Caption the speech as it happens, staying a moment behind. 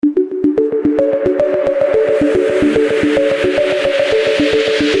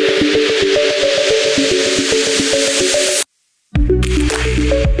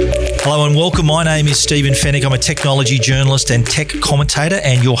welcome. My name is Stephen Fennick. I'm a technology journalist and tech commentator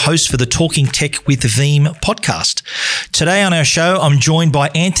and your host for the Talking Tech with Veeam podcast. Today on our show, I'm joined by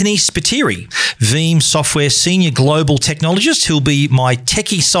Anthony Spiteri, Veeam Software Senior Global Technologist, who'll be my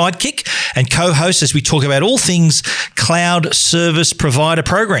techie sidekick and co-host as we talk about all things cloud service provider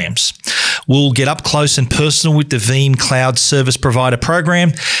programs. We'll get up close and personal with the Veeam Cloud Service Provider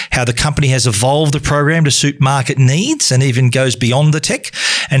Program, how the company has evolved the program to suit market needs and even goes beyond the tech,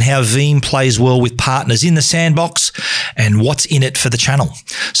 and how Veeam plays well with partners in the sandbox and what's in it for the channel.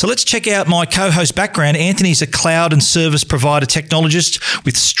 So let's check out my co-host background. Anthony's a cloud and service provider technologist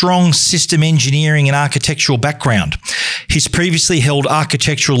with strong system engineering and architectural background. He's previously held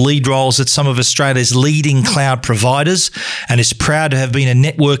architectural lead roles at some of Australia's leading cloud providers and is proud to have been a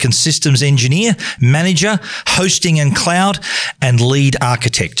network and systems engineer, manager, hosting and cloud, and lead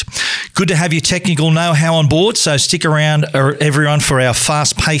architect. Good to have your technical know-how on board, so stick around, everyone, for our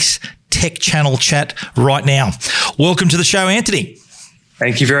fast-paced tech channel chat right now. Welcome to the show, Anthony.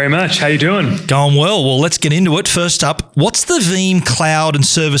 Thank you very much. How you doing? Going well. Well, let's get into it. First up, what's the Veeam Cloud and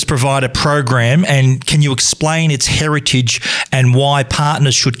Service Provider Program, and can you explain its heritage and why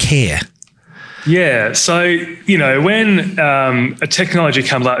partners should care? Yeah. So, when a technology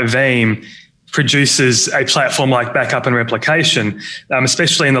company like Veeam produces a platform like backup and replication,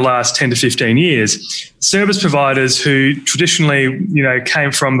 especially in the last 10 to 15 years, service providers who traditionally,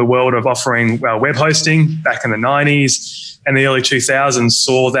 came from the world of offering web hosting back in the 90s and the early 2000s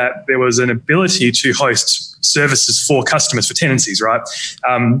saw that there was an ability to host services for customers, for tenancies, right?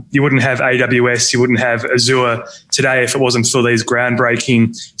 You wouldn't have AWS, you wouldn't have Azure today if it wasn't for these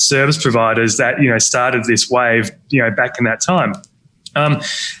groundbreaking service providers that, started this wave, back in that time.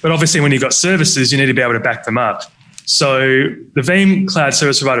 But obviously when you've got services, you need to be able to back them up. So the Veeam Cloud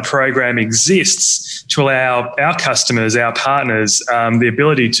Service Provider Program exists to allow our customers, our partners, the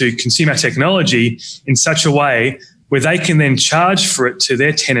ability to consume our technology in such a way where they can then charge for it to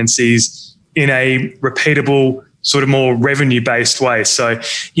their tenancies in a repeatable, sort of more revenue-based way. So,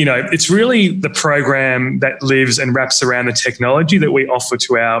 it's really the program that lives and wraps around the technology that we offer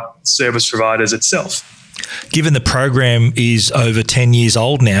to our service providers itself. Given the program is over 10 years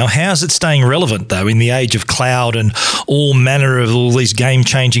old now, how's it staying relevant, though, in the age of cloud and all manner of all these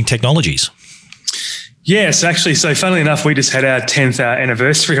game-changing technologies? Yes, actually. So funnily enough, we just had our 10th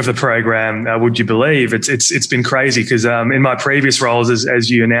anniversary of the program. Would you believe? It's been crazy because in my previous roles, as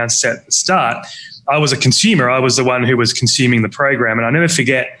you announced at the start, I was a consumer. I was the one who was consuming the program. And I never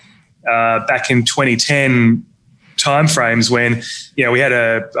forget back in 2010 timeframes when,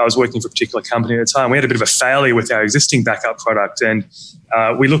 I was working for a particular company at the time. We had a bit of a failure with our existing backup product. And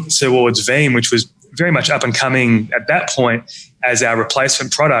we looked towards Veeam, which was very much up and coming at that point as our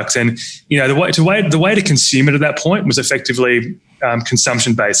replacement product. And, the way to consume it at that point was effectively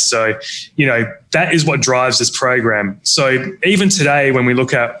consumption based. So, that is what drives this program. So even today, when we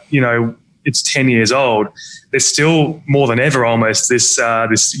look at, it's 10 years old, there's still more than ever almost this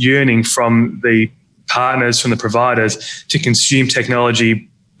yearning from the partners, from the providers to consume technology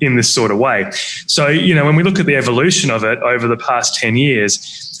in this sort of way. So, when we look at the evolution of it over the past 10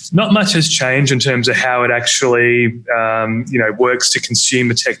 years, not much has changed in terms of how it actually, works to consume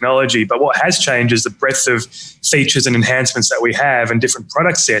the technology. But what has changed is the breadth of features and enhancements that we have and different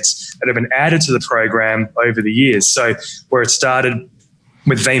product sets that have been added to the program over the years. So where it started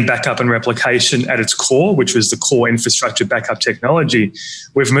with Veeam Backup and Replication at its core, which was the core infrastructure backup technology,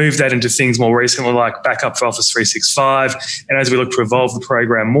 we've moved that into things more recently like backup for Office 365. And as we look to evolve the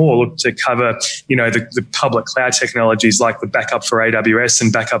program more, look to cover, the public cloud technologies like the backup for AWS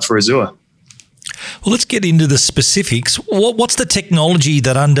and backup for Azure. Well, let's get into the specifics. What's the technology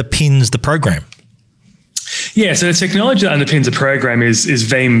that underpins the program? Yeah, so the technology that underpins the program is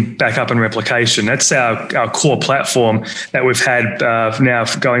Veeam Backup and Replication. That's our core platform that we've had now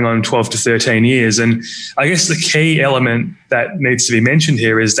going on 12 to 13 years. And I guess the key element that needs to be mentioned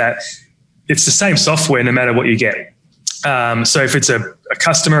here is that it's the same software no matter what you get. So if it's a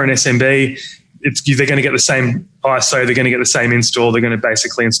customer, an SMB, they're going to get the same ISO, they're going to get the same install, they're going to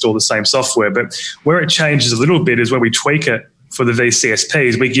basically install the same software. But where it changes a little bit is where we tweak it. For the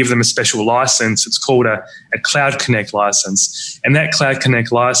VCSPs, we give them a special license. It's called a Cloud Connect license. And that Cloud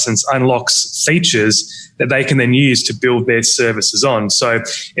Connect license unlocks features that they can then use to build their services on. So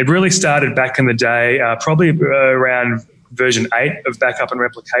it really started back in the day, probably around version 8 of Backup and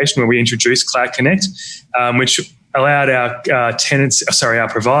Replication, where we introduced Cloud Connect, which allowed our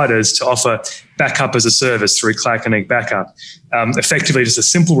providers to offer backup as a service through Cloud Connect Backup. Effectively just a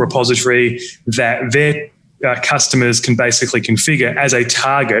simple repository that their customers can basically configure as a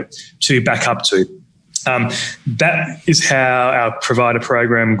target to back up to. That is how our provider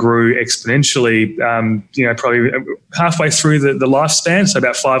program grew exponentially, probably halfway through the lifespan. So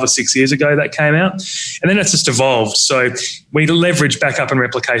about 5 or 6 years ago that came out. And then it's just evolved. So we leverage backup and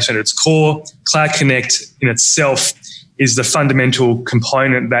replication at its core. Cloud Connect in itself is the fundamental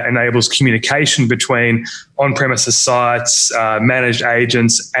component that enables communication between on-premises sites, managed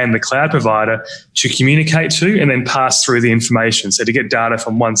agents, and the cloud provider to communicate to and then pass through the information. So to get data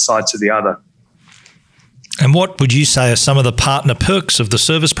from one side to the other. And what would you say are some of the partner perks of the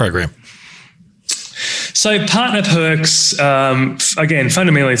service program? So partner perks, again,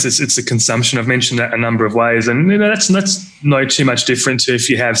 fundamentally, it's the consumption. I've mentioned that a number of ways, and that's not too much different to if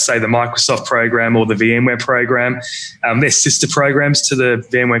you have, say, the Microsoft program or the VMware program. They're sister programs to the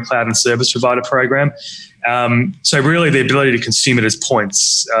VMware Cloud and Service Provider program. So really the ability to consume it as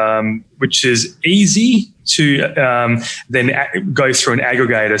points, which is easy to then go through an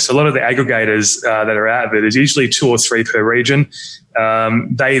aggregator. So a lot of the aggregators that are out there, there's usually 2 or 3 per region.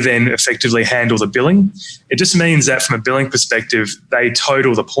 They then effectively handle the billing. It just means that from a billing perspective, they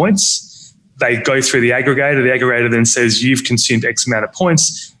total the points. They go through the aggregator. The aggregator then says you've consumed X amount of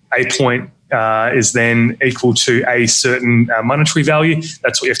points. A point is then equal to a certain monetary value.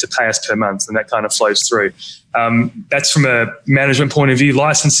 That's what you have to pay us per month, and that kind of flows through. That's from a management point of view.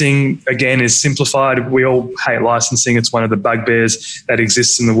 Licensing, again, is simplified. We all hate licensing. It's one of the bugbears that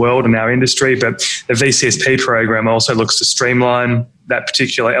exists in the world and our industry, but the VCSP program also looks to streamline that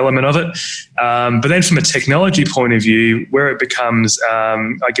particular element of it. But then from a technology point of view, where it becomes,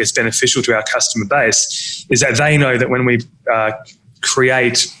 beneficial to our customer base is that they know that when we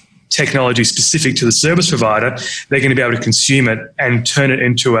create technology specific to the service provider, they're going to be able to consume it and turn it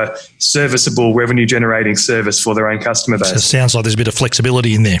into a serviceable revenue generating service for their own customer base. So it sounds like there's a bit of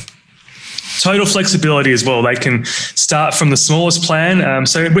flexibility in there. Total flexibility as well. They can start from the smallest plan.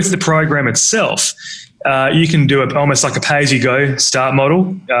 So with the program itself, you can do it almost like a pay-as-you-go start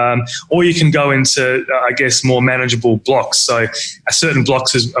model, or you can go into, more manageable blocks. So a certain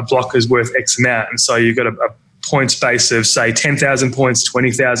block is worth X amount, and so you've got a points base of, say, 10,000 points,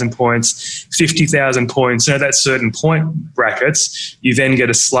 20,000 points, 50,000 points. That certain point brackets, you then get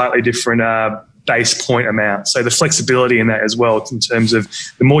a slightly different base point amount. So the flexibility in that as well, in terms of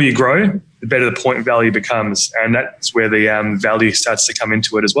the more you grow, the better the point value becomes, and that's where the value starts to come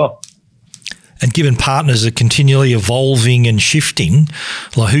into it as well. And given partners are continually evolving and shifting,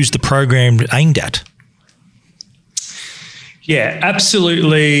 who's the program aimed at? Yeah,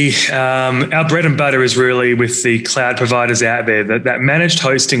 absolutely. Our bread and butter is really with the cloud providers out there, that managed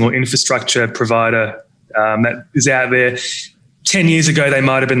hosting or infrastructure provider that is out there. 10 years ago, they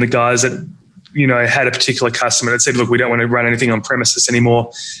might have been the guys that had a particular customer that said, look, we don't want to run anything on premises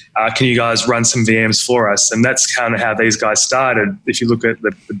anymore. Can you guys run some VMs for us? And that's kind of how these guys started, if you look at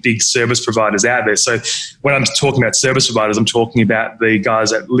the big service providers out there. So when I'm talking about service providers, I'm talking about the guys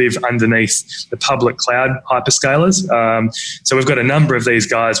that live underneath the public cloud hyperscalers. So we've got a number of these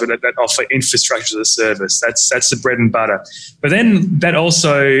guys that offer infrastructure as a service. That's the bread and butter. But then that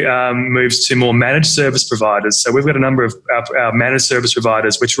also moves to more managed service providers. So we've got a number of our managed service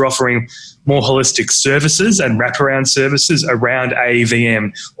providers which are offering more holistic services and wraparound services around a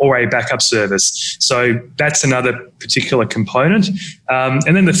VM or a backup service. So that's another particular component.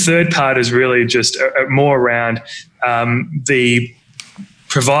 And then the third part is really just more around the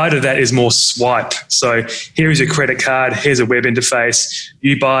provider that is more swipe. So here is a credit card, here's a web interface.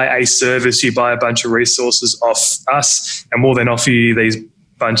 You buy a service, you buy a bunch of resources off us, and we'll then offer you these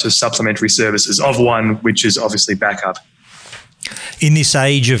bunch of supplementary services, of one which is obviously backup. In this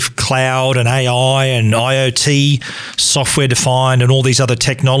age of cloud and AI and IoT, software-defined and all these other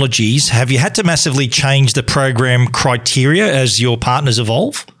technologies, have you had to massively change the program criteria as your partners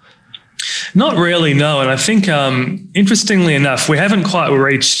evolve? Not really, no. And I think, interestingly enough, we haven't quite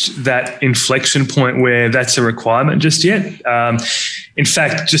reached that inflection point where that's a requirement just yet. In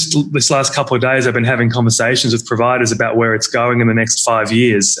fact, just this last couple of days, I've been having conversations with providers about where it's going in the next 5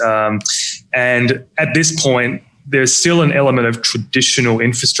 years. And at this point, there's still an element of traditional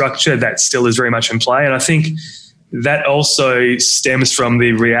infrastructure that still is very much in play. And I think that also stems from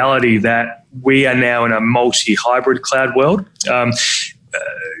the reality that we are now in a multi-hybrid cloud world.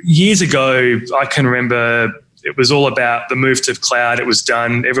 Years ago, I can remember it was all about the move to cloud. It was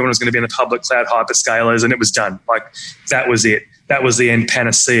done. Everyone was going to be in the public cloud hyperscalers, and it was done. Like, that was it. That was the end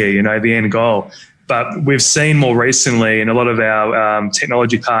panacea, the end goal. But we've seen more recently, and a lot of our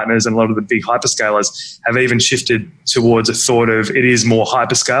technology partners and a lot of the big hyperscalers have even shifted towards a thought of it is more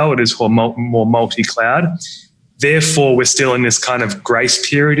hyperscale, it is more multi-cloud. Therefore, we're still in this kind of grace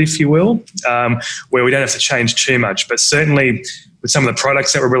period, if you will, where we don't have to change too much. But certainly with some of the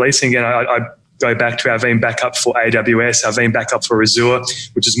products that we're releasing, again, I go back to our Veeam Backup for AWS, our Veeam Backup for Azure,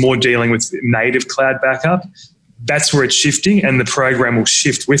 which is more dealing with native cloud backup. That's where it's shifting, and the program will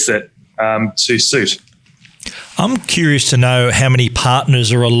shift with it to suit. I'm curious to know how many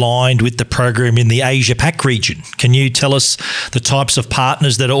partners are aligned with the program in the Asia Pac region. Can you tell us the types of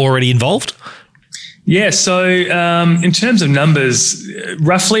partners that are already involved? Yeah, so in terms of numbers,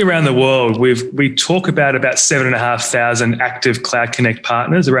 roughly around the world, we talk about 7,500 active Cloud Connect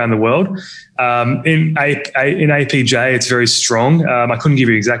partners around the world. In APJ, it's very strong. I couldn't give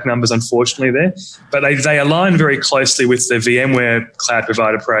you exact numbers, unfortunately, there, but they align very closely with the VMware Cloud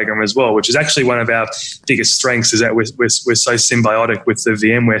Provider Program as well, which is actually one of our biggest strengths, is that we're so symbiotic with the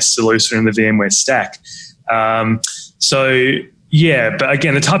VMware solution and the VMware stack. Yeah, but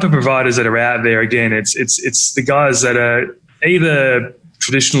again, the type of providers that are out there, again, it's the guys that are either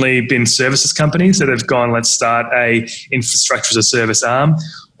traditionally been services companies that have gone, let's start a infrastructure as a service arm,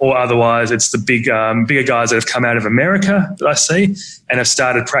 or otherwise it's the bigger guys that have come out of America that I see and have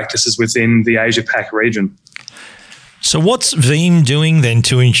started practices within the Asia Pac region. So what's Veeam doing then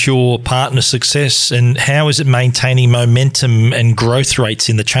to ensure partner success, and how is it maintaining momentum and growth rates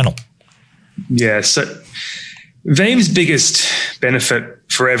in the channel? Yeah, so Veeam's biggest benefit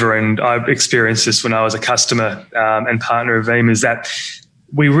forever, and I've experienced this when I was a customer and partner of Veeam, is that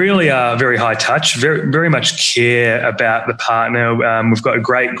we really are very high touch, very, very much care about the partner. We've got a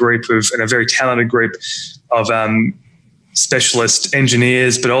great group and a very talented group of specialist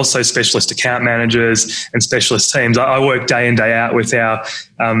engineers, but also specialist account managers and specialist teams. I work day in, day out with our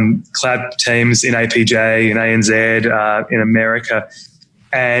cloud teams in APJ, in ANZ, in America.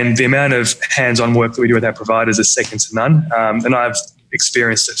 And the amount of hands-on work that we do with our providers is second to none. And I've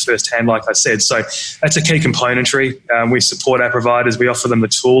experienced it firsthand, like I said. So that's a key componentry. We support our providers. We offer them the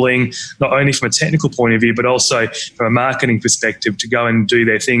tooling, not only from a technical point of view, but also from a marketing perspective, to go and do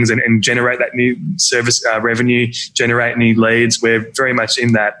their things and generate that new service revenue, generate new leads. We're very much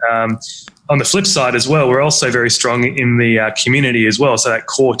in that. On the flip side as well, we're also very strong in the community as well. So that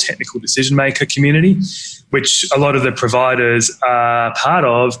core technical decision maker community, which a lot of the providers are part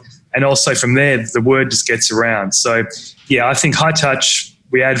of. And also from there, the word just gets around. So yeah, I think high touch,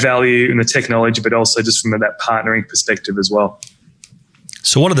 we add value in the technology, but also just from that partnering perspective as well.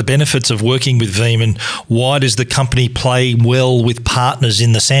 So what are the benefits of working with Veeam, and why does the company play well with partners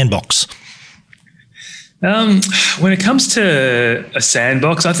in the sandbox? When it comes to a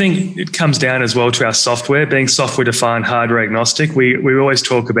sandbox, I think it comes down as well to our software, being software defined, hardware agnostic. We always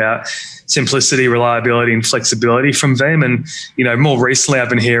talk about simplicity, reliability, and flexibility from Veeam. And, more recently I've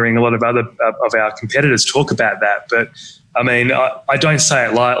been hearing a lot of other of our competitors talk about that. But I mean, I don't say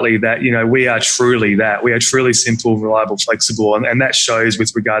it lightly that, we are truly that. We are truly simple, reliable, flexible. And that shows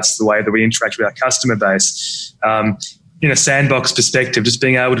with regards to the way that we interact with our customer base. In a sandbox perspective, just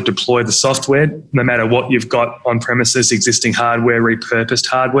being able to deploy the software, no matter what you've got on premises, existing hardware, repurposed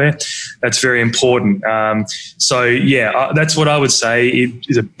hardware, that's very important. That's what I would say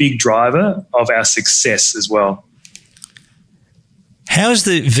is a big driver of our success as well. How is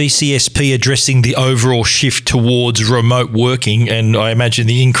the VCSP addressing the overall shift towards remote working, and I imagine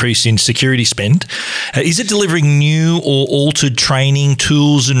the increase in security spend? Is it delivering new or altered training,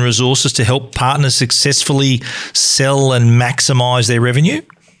 tools and resources to help partners successfully sell and maximise their revenue?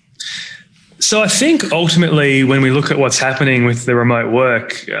 So I think ultimately when we look at what's happening with the remote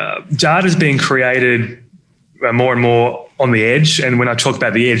work, data is being created more and more on the edge. And when I talk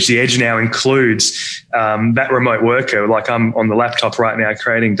about the edge now includes that remote worker. Like I'm on the laptop right now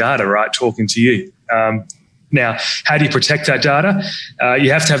creating data, right, talking to you. Now, how do you protect that data?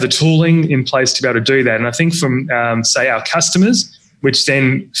 You have to have the tooling in place to be able to do that. And I think from, say, our customers, which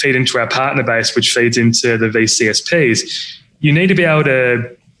then feed into our partner base, which feeds into the VCSPs, you need to be able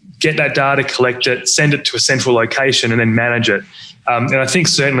to get that data, collect it, send it to a central location, and then manage it. And I think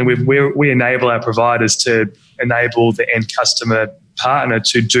certainly we enable our providers to enable the end customer partner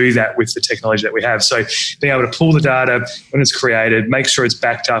to do that with the technology that we have. So being able to pull the data when it's created, make sure it's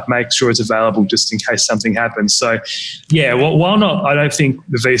backed up, make sure it's available just in case something happens. So yeah, while not, I don't think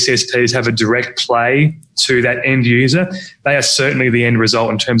the VCSPs have a direct play to that end user, they are certainly the end result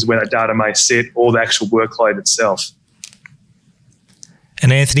in terms of where that data may sit or the actual workload itself.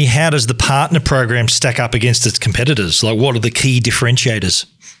 And Anthony, how does the partner program stack up against its competitors? Like, what are the key differentiators?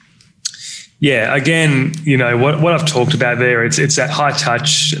 Yeah, again, what I've talked about there, it's that high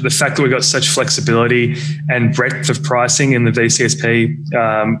touch, the fact that we've got such flexibility and breadth of pricing in the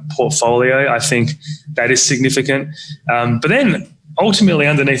VCSP portfolio. I think that is significant. But then ultimately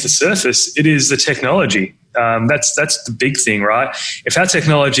underneath the surface, it is the technology. That's the big thing, right? If our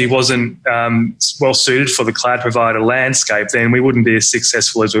technology wasn't well suited for the cloud provider landscape, then we wouldn't be as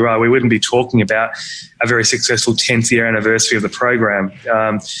successful as we are. We wouldn't be talking about a very successful 10th year anniversary of the program.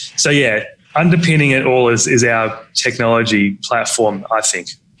 Underpinning it all is our technology platform, I think.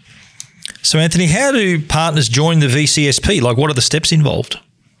 So, Anthony, how do partners join the VCSP? Like, what are the steps involved?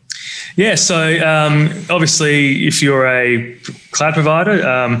 Yeah, so obviously, if you're a cloud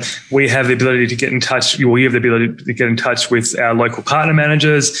provider, we have the ability to get in touch. You have the ability to get in touch with our local partner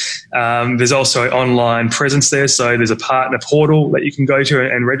managers. There's also an online presence there. So there's a partner portal that you can go to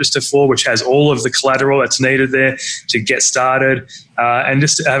and register for, which has all of the collateral that's needed there to get started and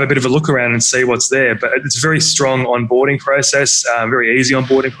just have a bit of a look around and see what's there. But it's a very strong onboarding process, very easy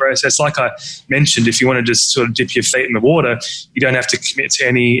onboarding process. Like I mentioned, if you want to just sort of dip your feet in the water, you don't have to commit to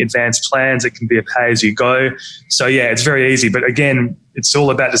any advanced plans. It can be a pay-as-you-go. So, yeah, it's very easy. But again, it's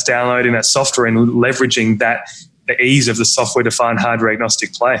all about just downloading that software and leveraging the ease of the software-defined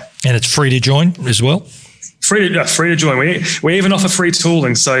hardware-agnostic play. And it's free to join as well? Free to join. We even offer free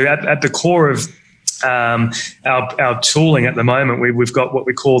tooling. So at the core of our tooling at the moment, we've got what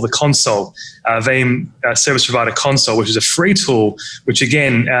we call the console, Veeam Service Provider Console, which is a free tool, which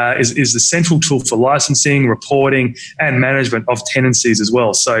again is the central tool for licensing, reporting, and management of tenancies as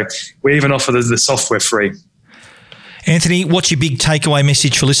well. So we even offer the software free. Anthony, what's your big takeaway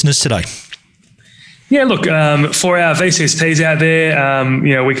message for listeners today? Yeah, look, for our VCSPs out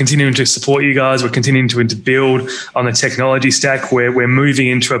there, we're continuing to support you guys. We're continuing to build on the technology stack. We're moving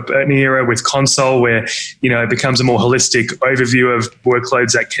into an era with Console where, it becomes a more holistic overview of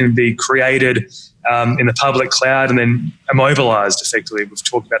workloads that can be created in the public cloud and then immobilized effectively. We've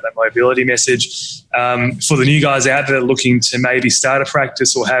talked about that mobility message. For the new guys out there looking to maybe start a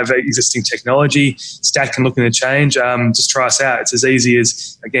practice or have existing technology stack and looking to change, just try us out. It's as easy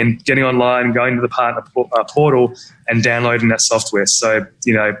as, again, getting online, going to the partner portal and downloading that software. So,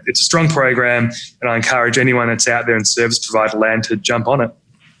 it's a strong program and I encourage anyone that's out there in service provider land to jump on it.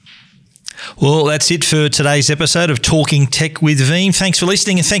 Well, that's it for today's episode of Talking Tech with Veeam. Thanks for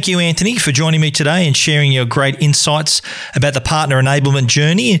listening, and thank you, Anthony, for joining me today and sharing your great insights about the partner enablement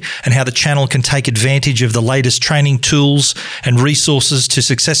journey and how the channel can take advantage of the latest training tools and resources to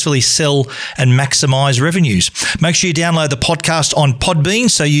successfully sell and maximize revenues. Make sure you download the podcast on Podbean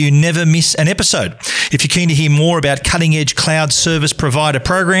so you never miss an episode. If you're keen to hear more about cutting-edge cloud service provider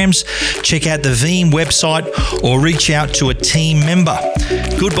programs, check out the Veeam website or reach out to a team member.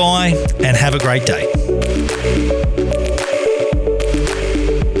 Goodbye and have a great day.